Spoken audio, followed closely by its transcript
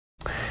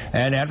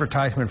An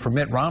advertisement for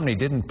Mitt Romney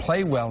didn't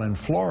play well in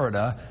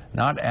Florida,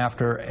 not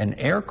after an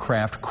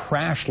aircraft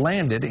crash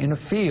landed in a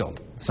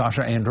field.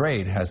 Sasha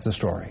Andrade has the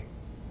story.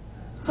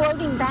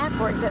 Floating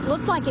backwards, it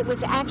looked like it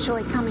was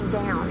actually coming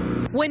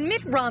down. When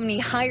Mitt Romney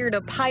hired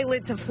a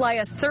pilot to fly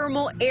a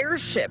thermal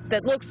airship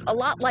that looks a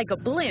lot like a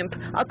blimp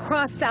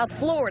across South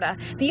Florida,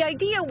 the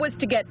idea was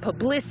to get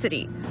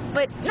publicity.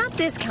 But not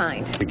this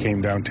kind. It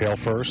came down tail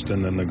first,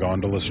 and then the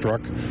gondola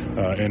struck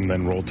and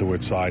then rolled to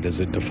its side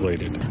as it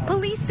deflated.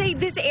 Police say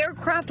this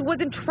aircraft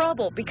was in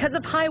trouble because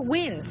of high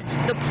winds.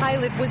 The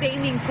pilot was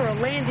aiming for a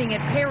landing at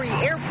Perry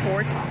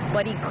Airport,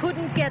 but he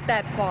couldn't get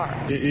that far.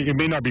 It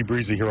may not be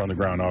breezy here on the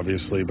ground,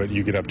 obviously, but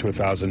you get up to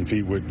 1,000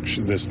 feet, which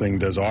this thing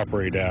does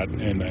operate at,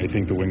 and I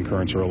think the wind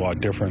currents are a lot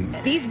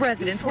different. These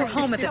residents were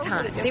home at the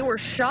time. They were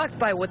shocked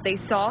by what they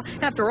saw.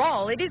 After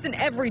all, it isn't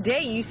every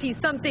day you see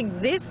something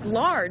this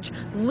large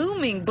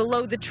looming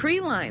below the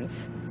tree lines.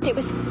 It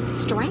was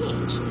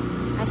strange.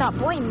 I thought,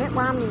 boy, Mitt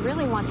Romney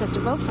really wants us to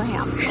vote for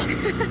him.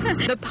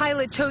 The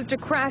pilot chose to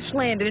crash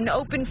land in an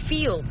open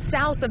field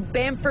south of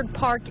Bamford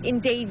Park in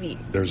Davie.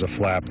 There's a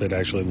flap that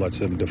actually lets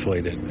them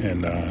deflate it,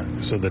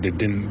 and so that it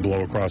didn't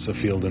blow across the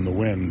field in the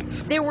wind.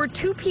 There were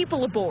 2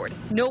 people aboard.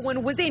 No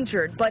one was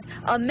injured, but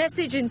a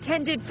message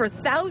intended for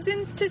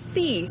thousands to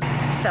see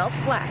fell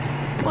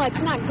flat. Well,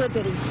 it's not good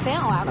that he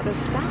fell out of the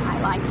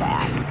sky like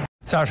that.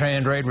 Sasha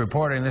Andrade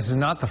reporting this is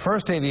not the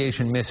first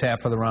aviation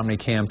mishap for the Romney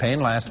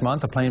campaign. Last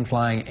month, a plane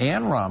flying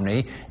Ann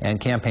Romney and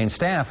campaign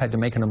staff had to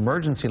make an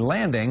emergency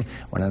landing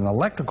when an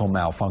electrical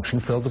malfunction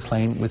filled the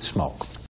plane with smoke.